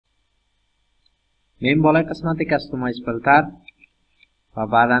میریم بالای قسمت کستومایز فیلتر و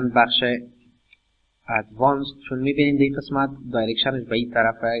بعدا بخش ادوانس، چون میبینیم دی قسمت دایرکشنش به این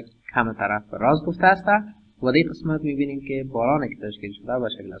طرف کم طرف راست گفته است و دی قسمت میبینیم که باران که تشکیل شده به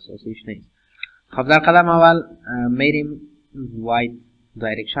شکل اساسیش نیست. خب در قدم اول میریم واید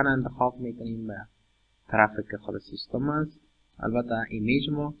دایرکشن انتخاب میکنیم به طرف که خود سیستم است. البته ایمیج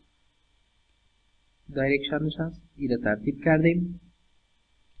ما دایرکشنش هست، این ترتیب کردیم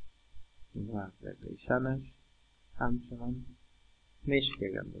و دایرکشنش همچنان میشه که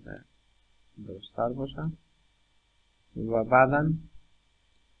گنده درست‌تر باشه و بعدا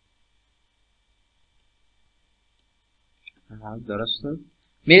درست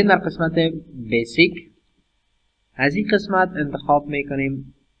میریم در قسمت بیسیک. از این قسمت انتخاب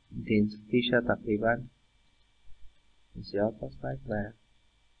میکنیم دنسیتیش تقریبا زیاد است و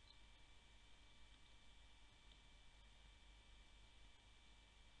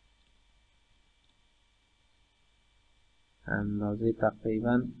اندازه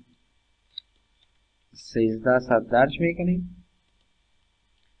تقریبا 1300 درج میکنیم.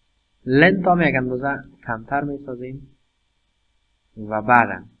 لنت هم یک اندازه کمتر میسازیم و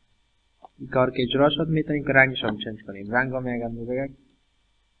بعدا این کار که اجرا شد میتونیم که رنگش هم چنج کنیم. رنگ هم یک اندازه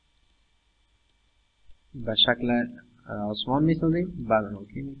به شکل آسمان میسازیم، بعدا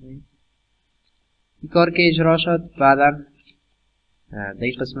اوکی میکنیم. این کار که اجرا شد بعدا در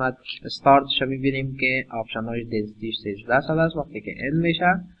این قسمت استارتش میبینیم که آپشن های دنسیتیش 1300 است، وقتی که end میشه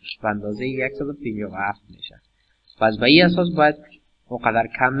و اندازه 157 میشه. پس به این اساس باید اونقدر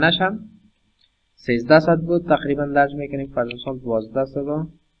کم نشم. 1300 بود تقریبا درج میکنیم فرض مثال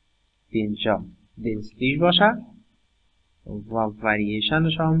 1250 دنسیتیش باشه و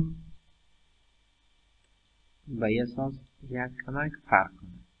وریشنش هم به این اساس یک کمک فرق کنه.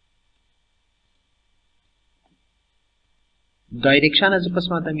 دایرکشن از این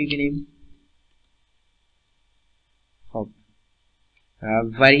قسمت هم میبینیم. خب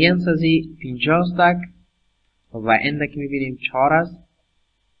وریانس از این 50 تک و اندک میبینیم 4 است.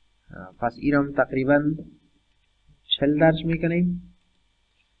 پس این هم تقریبا 40 درج میکنیم.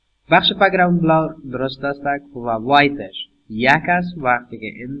 بخش بک‌گراند بلر درست است و وایتش 1 است، وقتی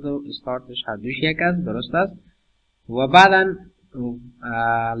که اند و استارتش هر دوش 1 است درست است. و بعدا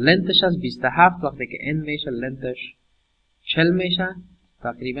لنتش از 27 وقتی که اند میشه لنتش 40 میشه.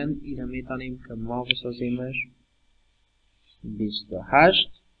 تقریبا این میتونیم که ما بسازیمش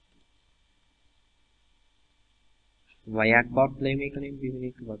 28 و یک بار پلی میکنیم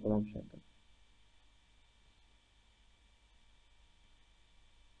ببینید که با کدام شکل.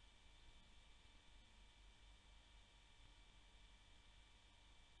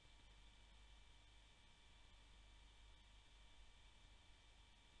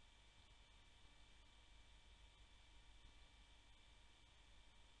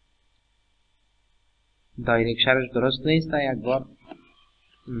 دایرکشنش درست نیست. یک بار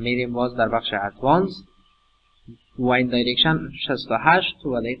میریم باز در بخش ادوانس واید دایرکشن 68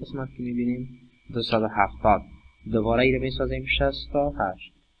 و در قسمت که میبینیم 270 دوباره این رو میسازیم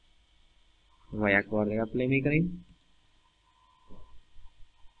 68 و یک بار دیگه پلی میکنیم.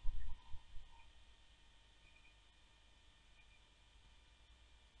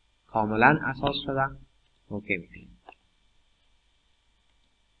 کاملا اساس شده اوکی میکنیم.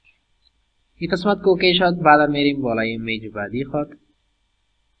 این قسمت که اوکی شد بعدا میریم بالای ایمیج بعدی خود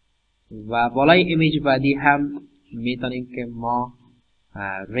و بالای ایمیج بعدی هم میتونیم که ما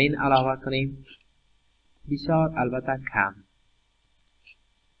رین علاوه کنیم بسیار البته کم.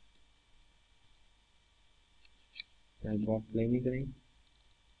 یک بار پلی میکنیم.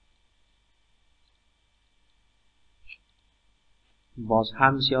 باز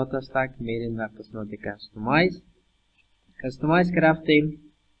هم زیاد است که میریم در قسمت کستومایز که رفتیم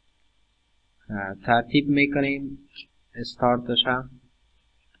ترتیب میکنیم استارتش هم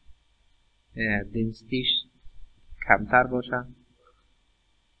دنسیتیش کمتر باشه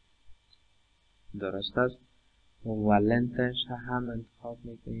درست است و لنتش هم انتخاب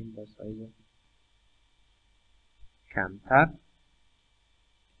میکنیم با سایز کمتر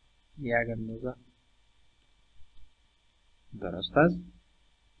یک اندازه درست است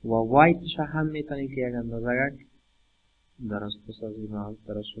و وایتش هم میتونیم که یک اندازه درست بسازیم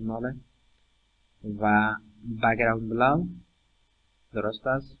درست شماله و بک‌گراند بلر درست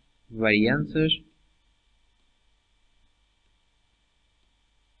است. وریانسش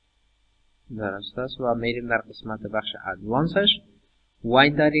درست است و میریم در قسمت بخش ادوانسش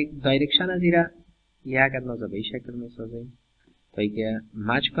واید دایرکشن از این یک اندازه به این شکل میسازیم تا اینکه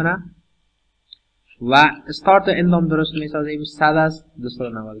مچ کنه و استارت و اندام درست میسازیم. 100 است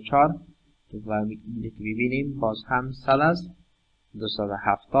 294 و ببینیم باز هم 100 است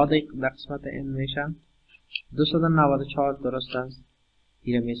 270 در قسمت n میشه. 294 درست است.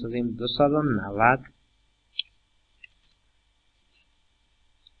 این میسازیم 290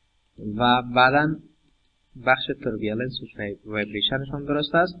 و بعدا بخش توربولنس و وایبریشنش هم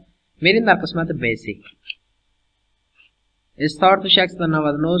درست است. میریم در قسمت بیسیک. استارتش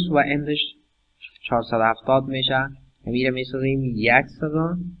 199 و اندش 470 میشه. میره میسازیم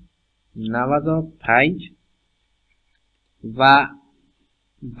 195 و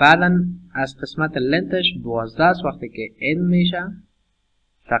بعدا از قسمت لنتش 12 است. وقتی که n میشه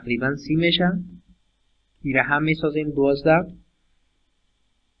تقریبا 30 میشه. میره هم میسازیم 12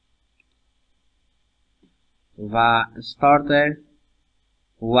 و استارت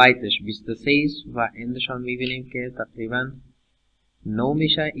وایتش 23 و اندش هم میبینیم که تقریبا 9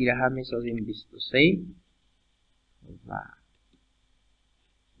 میشه. ایره هم میسازیم 23 و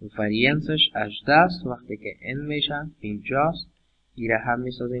وریانسش 18 است. وقتی که n میشه 50 است. ایره هم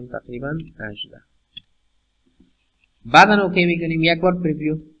میسازیم تقریبا 18. بعدا اوکی میکنیم. یک بار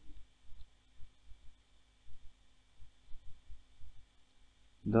پریویو.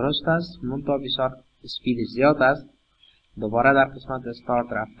 درست است. منتها بسیار اسپید زیاد است. دوباره در قسمت استارت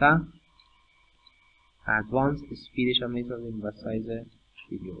رفته ادوانس اسپیدش هم میسازیم به سایز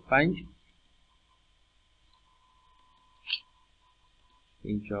ویدیو 5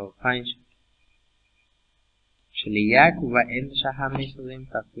 55 41 و اندش هم میسازیم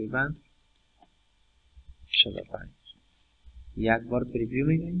تقریبا 45. یک بار پریویو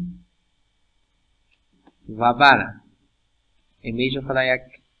میگیم و بعد ایمیج خدا یک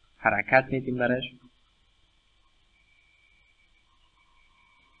حرکت میدیم برش.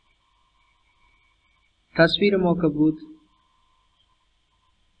 تصویر ما که بود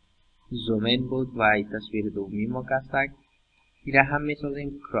زومین بود و این تصویر دومی ما که هستک. ایره هم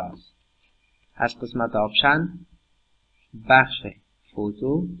میسازیم کراس. از قسمت آپشن بخش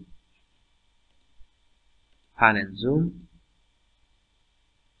فوتو پنل زوم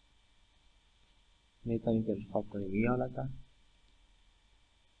میتونیم که انتخاب کنیم این حالت.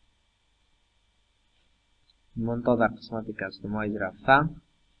 منتها در قسمت کستومایز رفتم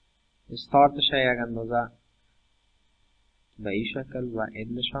استارتش یک اندازه به این شکل و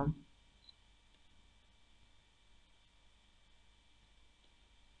اندش هم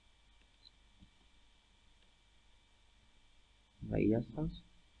و این است.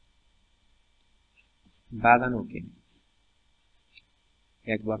 بعدا اوکی.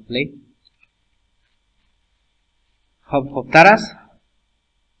 یک بار پلی. خوبتر است.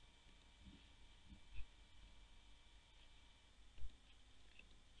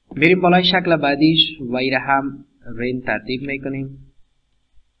 میریم بالای شکل بعدیش و ایره هم رین ترتیب میکنیم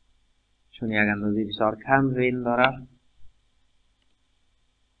چون یک اندازه بسیار کم رین داره.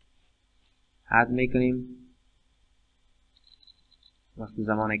 اد میکنیم. وقتی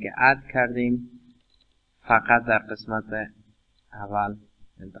زمانی که اد کردیم فقط در قسمت اول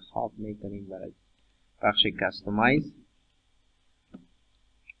انتخاب میکنیم برای بخش کستومایز.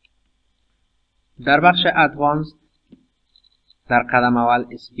 در بخش ادوانس در قدم اول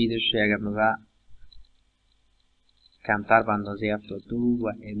اسپیدش یک اندازه کمتر به اندازه 72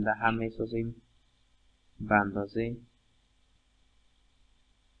 و انده هم میسازیم به اندازه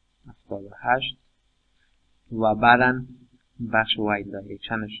 78 و بعدا بخش واید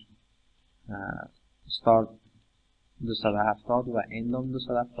دایرکشنش استارت 270 و اندم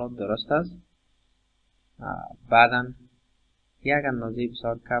 270 درست است. بعدا یک اندازه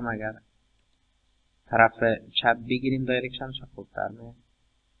بسیار کم اگر طرف چپ بگیریم دایرکشنش خوبتر میاد.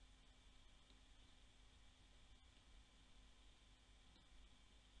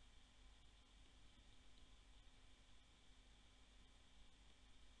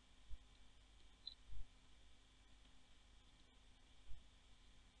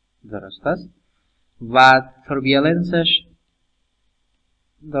 درست است. و توربولنسش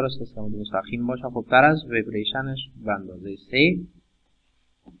درست است که مستقیم باشه خوبتر است. ویبریشنش به اندازه 3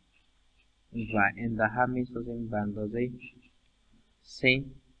 و انده هم میسازیم به اندازه 3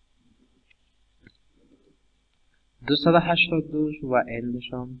 282 و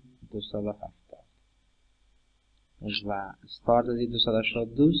اندش هم 270 و استارت از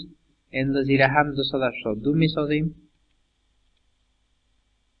 282 اند زیر هم 282 میسازیم.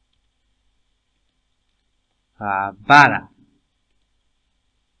 بعد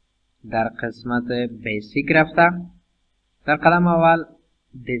در قسمت بیسیک رفتم. در قدم اول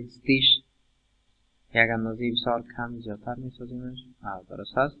دنسیتیش یک اندازه بسیار کم زیادتر میسازیمش.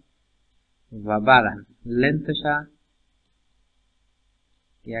 درست است. و بعدا لنتش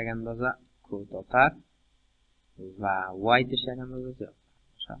یک اندازه کوتاه‌تر و وایتش یک اندازه زیادتر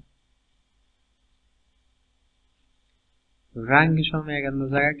باشه. رنگش هم یک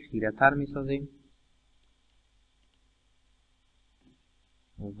اندازه خیره تر می سازیم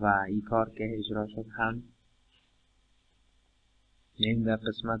و این کار که اجرا شد هم این در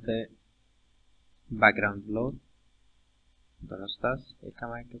قسمت بک‌گراند بلور درست است. یک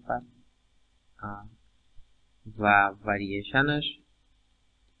کمک فرق و وریشنش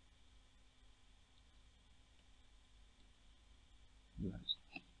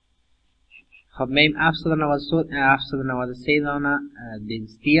خب میم 793 دانه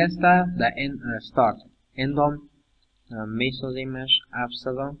دنسیتی است در این ستارت اندام می سازیمش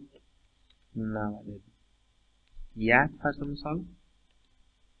 791 فرض مثال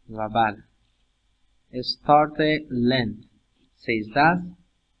و بعد استارت لنت 13 است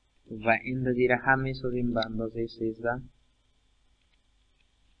و این دیره هم می سازیم به اندازه 13.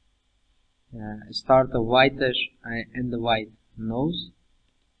 استارت وایتش اند وایت نوز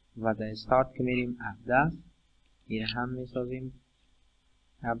و در استارت که میریم 17 است، این هم می سازیم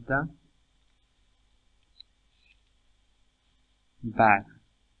 17. بعد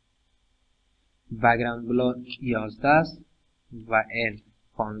بک‌گراند بلور 11 است و این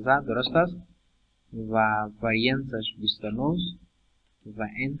 15 درست است و وریانسش 29 و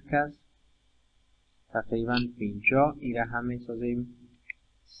این کس تقریبا 50. این هم می سازیم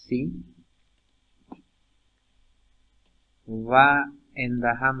 30 و این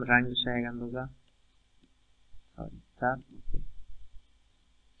هم رنگش یک اندازه تر.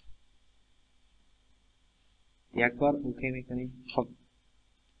 یک بار اوکی میکنیم. خب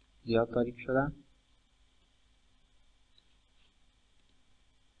زیاد تاریک شده.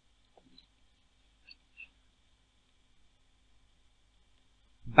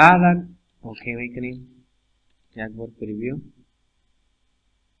 بعدا اوکی میکنیم. یک بار پریویو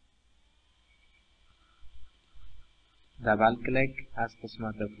دبل کلیک از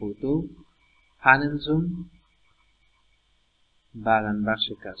قسمت فوتو پنل زوم، بعدا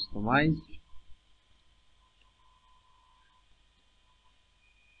بخش کستومایز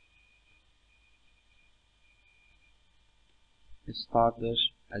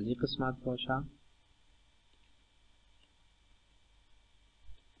استارتش از این قسمت باشه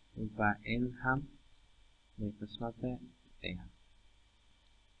و این هم به قسمت ای هم.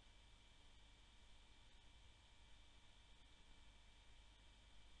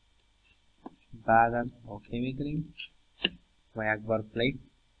 بعدا اوکی میکنیم و یک بار پلی